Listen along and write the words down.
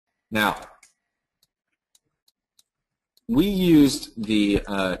Now, we used the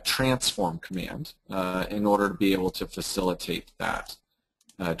transform command in order to be able to facilitate that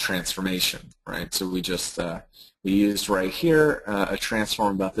transformation, right? So we just we used right here a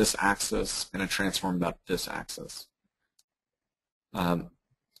transform about this axis and a transform about this axis.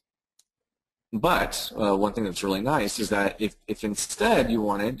 But one thing that's really nice is that if instead you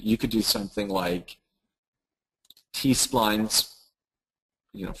wanted, you could do something like T-Splines,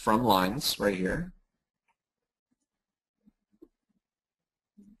 from lines right here.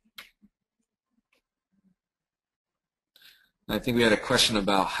 I think we had a question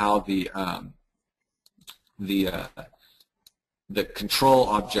about how the control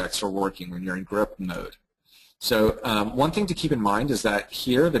objects are working when you're in grip mode. So one thing to keep in mind is that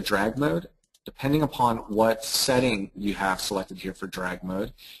here, the drag mode, depending upon what setting you have selected here for drag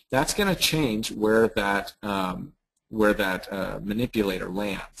mode, that's going to change where that manipulator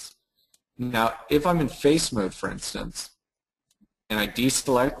lands. Now, if I'm in face mode, for instance, and I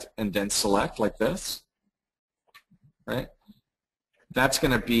deselect and then select like this, right? That's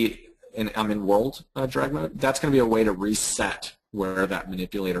going to be, I'm in world drag mode, that's going to be a way to reset where that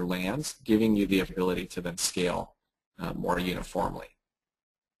manipulator lands, giving you the ability to then scale more uniformly.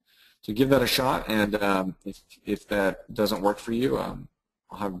 So give that a shot, and if that doesn't work for you, I'll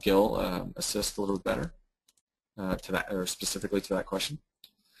have Gil assist a little bit better to that, or specifically to that question.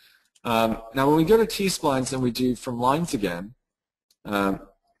 Now, when we go to T-Splines and we do from lines again,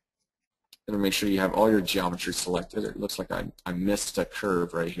 make sure you have all your geometry selected. It looks like I missed a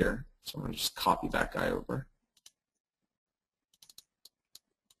curve right here, so I'm going to just copy that guy over.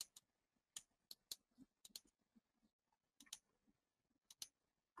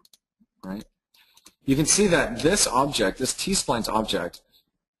 Right? You can see that this object, this T-Splines object,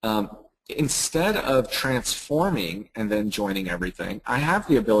 instead of transforming and then joining everything, I have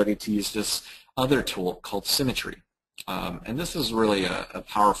the ability to use this other tool called symmetry. And this is really a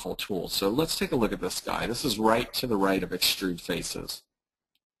powerful tool. So let's take a look at this guy. This is right to the right of extrude faces.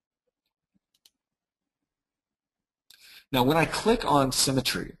 Now, when I click on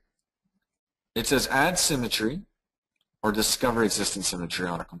symmetry, it says add symmetry or discover existing symmetry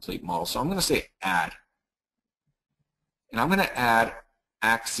on a complete model. So I'm going to say add. And I'm going to add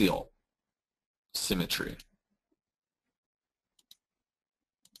axial symmetry.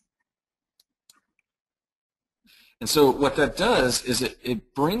 And so what that does is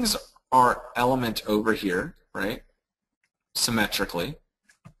it brings our element over here, right, symmetrically.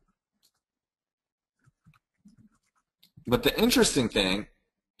 But the interesting thing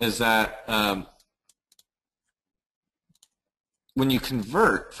is that when you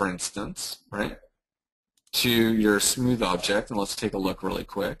convert, for instance, right, to your smooth object, and let's take a look really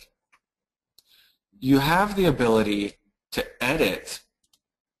quick, you have the ability to edit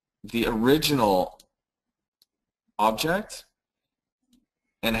the original object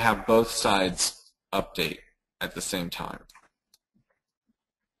and have both sides update at the same time.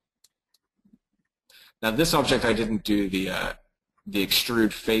 Now, this object I didn't do the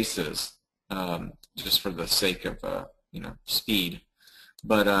extrude faces just for the sake of speed,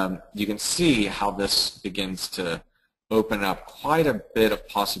 but you can see how this begins to open up quite a bit of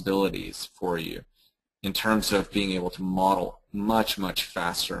possibilities for you in terms of being able to model much, much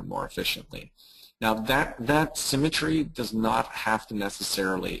faster and more efficiently. Now, that symmetry does not have to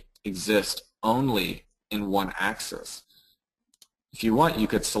necessarily exist only in one axis. If you want, you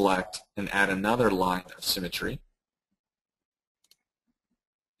could select and add another line of symmetry,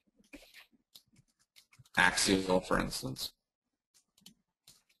 axial, for instance,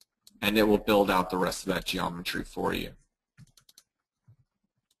 and it will build out the rest of that geometry for you.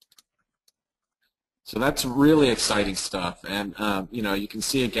 So that's really exciting stuff. And you can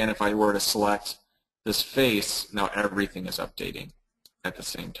see again, if I were to select this face, now everything is updating at the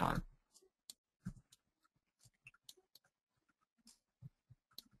same time.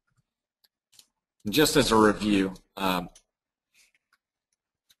 And just as a review,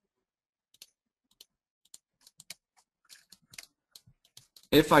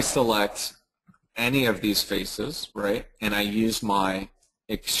 if I select any of these faces, right, and I use my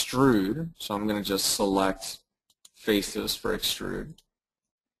extrude, so I'm going to just select faces for extrude.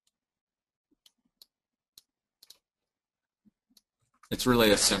 It's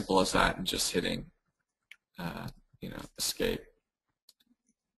really as simple as that, and just hitting, escape.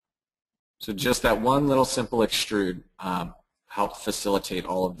 So just that one little simple extrude helped facilitate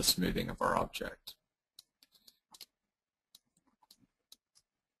all of the smoothing of our object.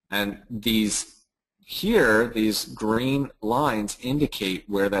 And these green lines indicate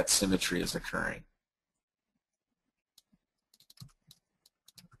where that symmetry is occurring.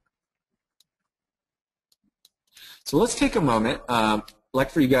 So let's take a moment. I'd like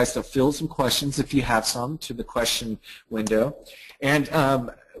for you guys to fill some questions, if you have some, to the question window. And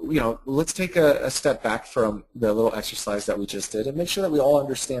let's take a step back from the little exercise that we just did and make sure that we all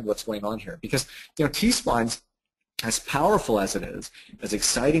understand what's going on here. Because T-Splines, as powerful as it is, as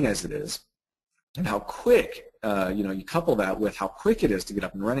exciting as it is, and how quick, you couple that with how quick it is to get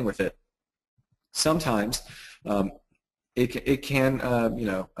up and running with it, sometimes it can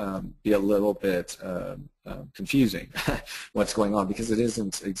be a little bit confusing what's going on, because it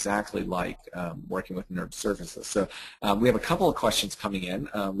isn't exactly like working with nerved surfaces. So we have a couple of questions coming in.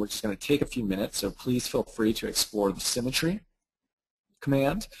 We're just going to take a few minutes, so please feel free to explore the symmetry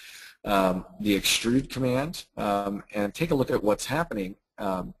command, the extrude command, and take a look at what's happening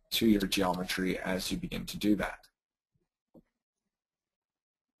to your geometry as you begin to do that.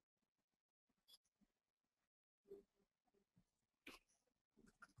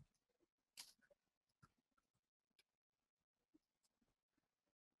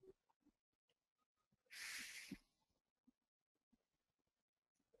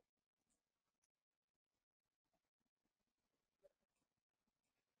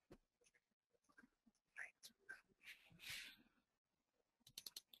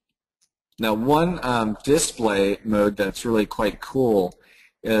 Now, one display mode that's really quite cool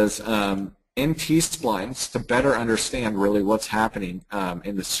is in T-Splines, to better understand really what's happening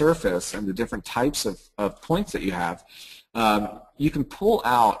in the surface and the different types of points that you have. You can pull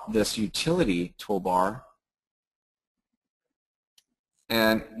out this utility toolbar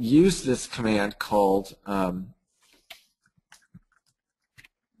and use this command called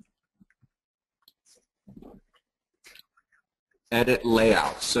edit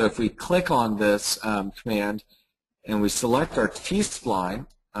layout. So if we click on this command and we select our T-spline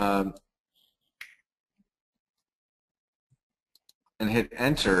and hit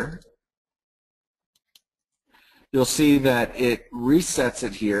enter, you'll see that it resets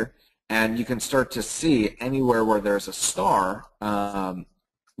it here, and you can start to see anywhere where there's a star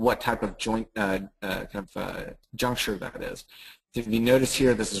what type of juncture that is. So if you notice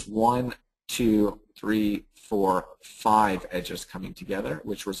here, this is 1, 2, 3, 4, 5 edges coming together,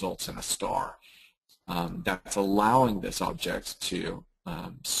 which results in a star. That's allowing this object to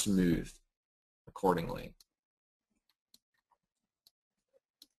smooth accordingly.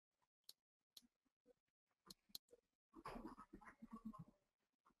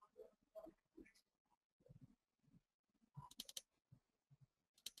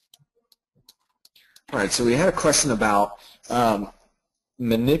 All right, so we had a question about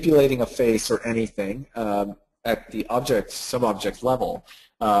manipulating a face or anything at the object, sub-object level.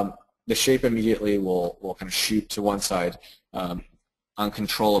 The shape immediately will kind of shoot to one side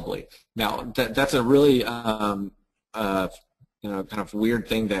uncontrollably. Now, that's a really kind of weird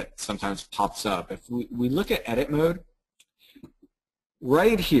thing that sometimes pops up. If we look at edit mode,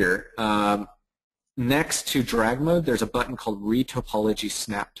 right here, next to drag mode, there's a button called Topology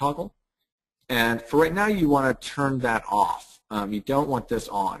Snap Toggle. And for right now, you want to turn that off. You don't want this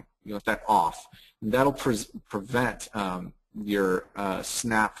on. You want that off. And that'll prevent your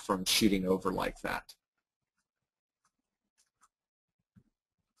snap from shooting over like that.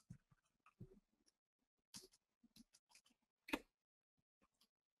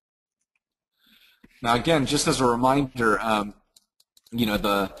 Now, again, just as a reminder,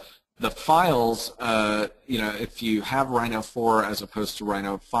 the files, if you have Rhino 4 as opposed to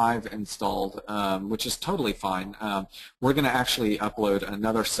Rhino 5 installed, which is totally fine, we're going to actually upload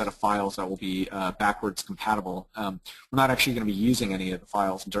another set of files that will be backwards compatible. We're not actually going to be using any of the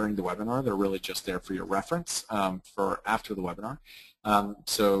files during the webinar. They're really just there for your reference for after the webinar.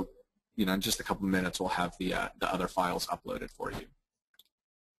 So, in just a couple of minutes, we'll have the other files uploaded for you.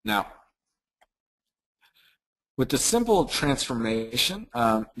 Now, with the simple transformation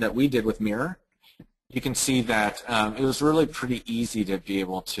that we did with mirror, you can see that it was really pretty easy to be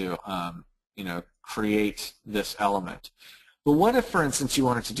able to, create this element. But what if, for instance, you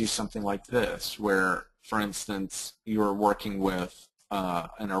wanted to do something like this, where, for instance, you were working with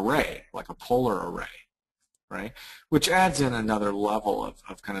an array, like a polar array, right? Which adds in another level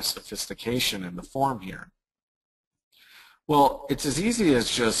of kind of sophistication in the form here. Well, it's as easy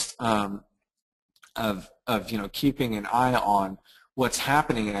as just of keeping an eye on what's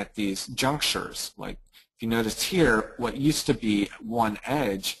happening at these junctures. Like if you notice here, what used to be one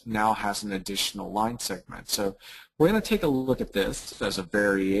edge now has an additional line segment. So we're going to take a look at this as a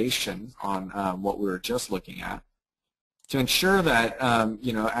variation on what we were just looking at to ensure that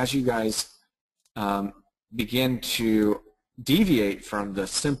as you guys begin to deviate from the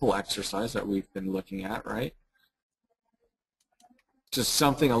simple exercise that we've been looking at, right? Just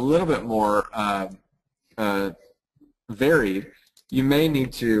something a little bit more varied, you may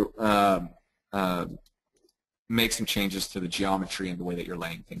need to make some changes to the geometry and the way that you're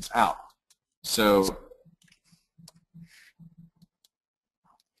laying things out. So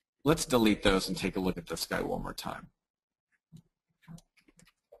let's delete those and take a look at this guy one more time.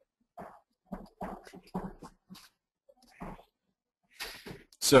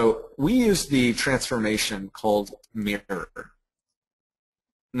 So we use the transformation called mirror.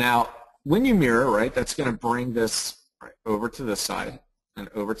 Now, when you mirror, right, that's going to bring this right over to this side and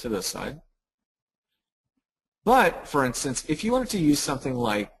over to this side. But, for instance, if you wanted to use something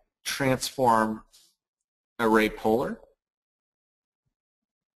like transform array polar,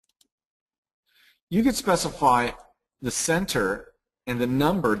 you could specify the center and the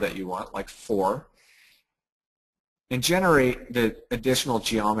number that you want, like 4, and generate the additional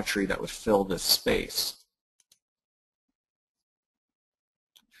geometry that would fill this space.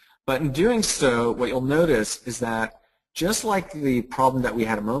 But in doing so, what you'll notice is that just like the problem that we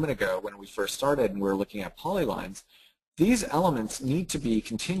had a moment ago when we first started and we were looking at polylines, these elements need to be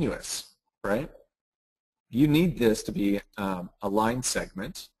continuous, right? You need this to be a line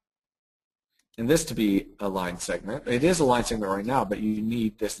segment, and this to be a line segment. It is a line segment right now, but you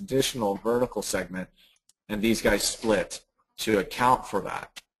need this additional vertical segment, and these guys split to account for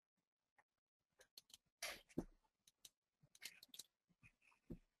that.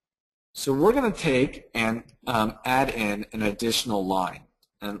 So we're going to take and add in an additional line.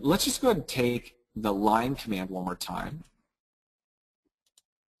 And let's just go ahead and take the line command one more time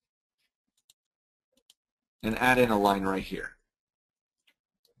and add in a line right here.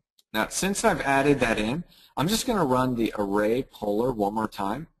 Now, since I've added that in, I'm just going to run the array polar one more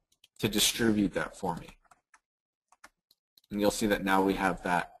time to distribute that for me. And you'll see that now we have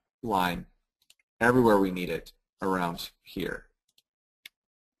that line everywhere we need it around here.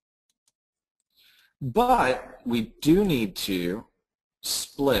 But we do need to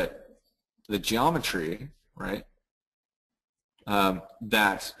split the geometry, right,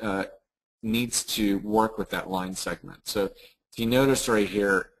 that needs to work with that line segment. So if you notice right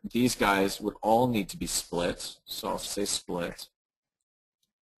here, these guys would all need to be split. So I'll say split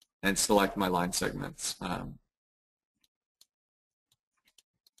and select my line segments.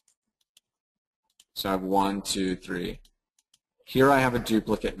 So I have 1, 2, 3. Here I have a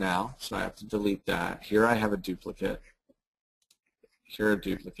duplicate now, so I have to delete that. Here I have a duplicate. Here a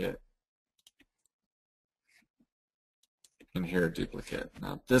duplicate. And here a duplicate.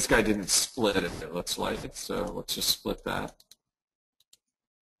 Now this guy didn't split it, it looks like, so let's just split that.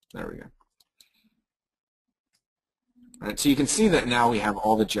 There we go. All right, so you can see that now we have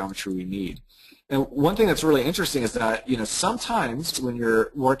all the geometry we need. And one thing that's really interesting is that, you know, sometimes when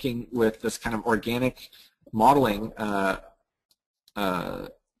you're working with this kind of organic modeling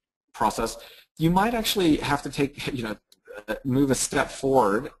process, you might actually have to take, you know, move a step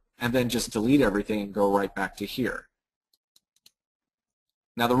forward and then just delete everything and go right back to here.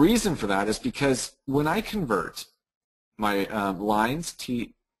 Now the reason for that is because when I convert my lines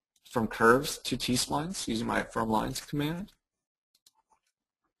from curves to T-Splines using my from lines command,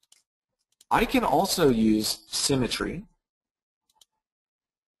 I can also use symmetry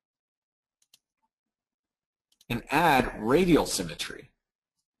and add radial symmetry.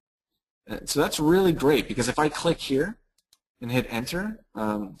 So that's really great because if I click here and hit enter,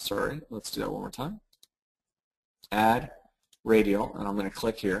 sorry, let's do that one more time. Add radial, and I'm going to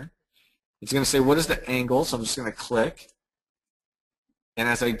click here. It's going to say what is the angle, so I'm just going to click. And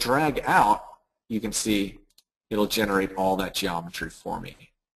as I drag out, you can see it'll generate all that geometry for me.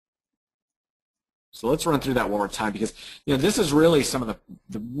 So let's run through that one more time because, you know, this is really some of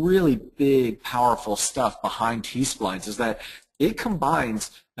the really big, powerful stuff behind T-Splines is that it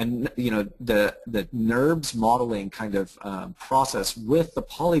combines, you know, the NURBS modeling kind of process with the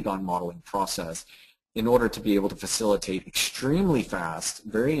polygon modeling process in order to be able to facilitate extremely fast,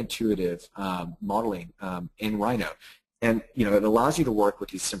 very intuitive modeling in Rhino. And, you know, it allows you to work with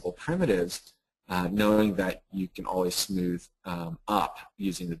these simple primitives knowing that you can always smooth up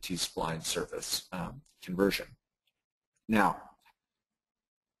using the T-spline surface conversion. Now,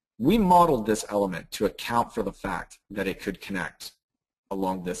 we modeled this element to account for the fact that it could connect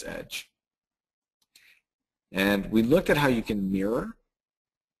along this edge. And we looked at how you can mirror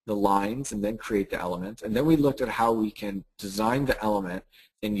the lines and then create the element. And then we looked at how we can design the element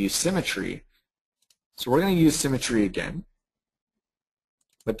and use symmetry. So we're going to use symmetry again.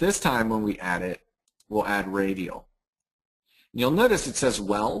 But this time when we add it, we'll add radial. You'll notice it says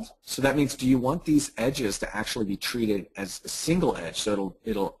weld, so that means do you want these edges to actually be treated as a single edge? So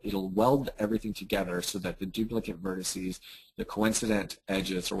it'll weld everything together so that the duplicate vertices, the coincident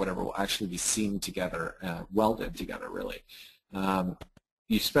edges or whatever will actually be seen together, welded together really.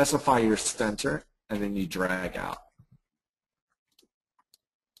 You specify your center and then you drag out.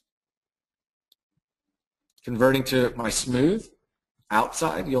 Converting to my smooth,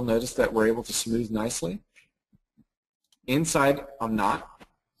 outside, you'll notice that we're able to smooth nicely. Inside, I'm not.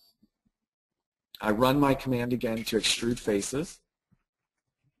 I run my command again to extrude faces.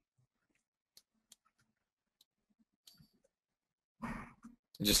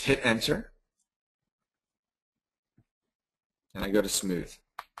 And just hit enter. And I go to smooth.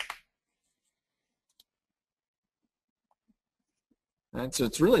 Right, so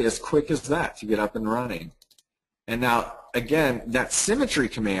it's really as quick as that to get up and running. And now, again, that symmetry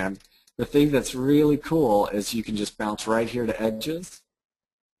command, the thing that's really cool is you can just bounce right here to edges.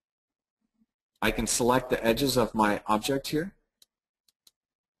 I can select the edges of my object here.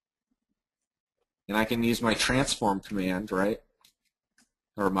 And I can use my transform command, right?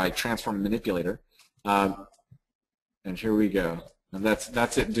 Or my transform manipulator. And here we go. And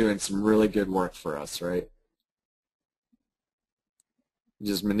that's it doing some really good work for us, right?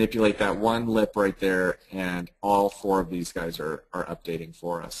 Just manipulate that one lip right there, and all four of these guys are updating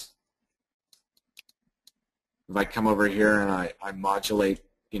for us. If I come over here and I modulate,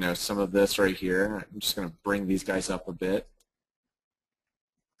 some of this right here, I'm just going to bring these guys up a bit.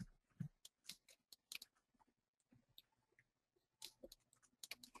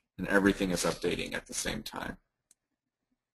 And everything is updating at the same time.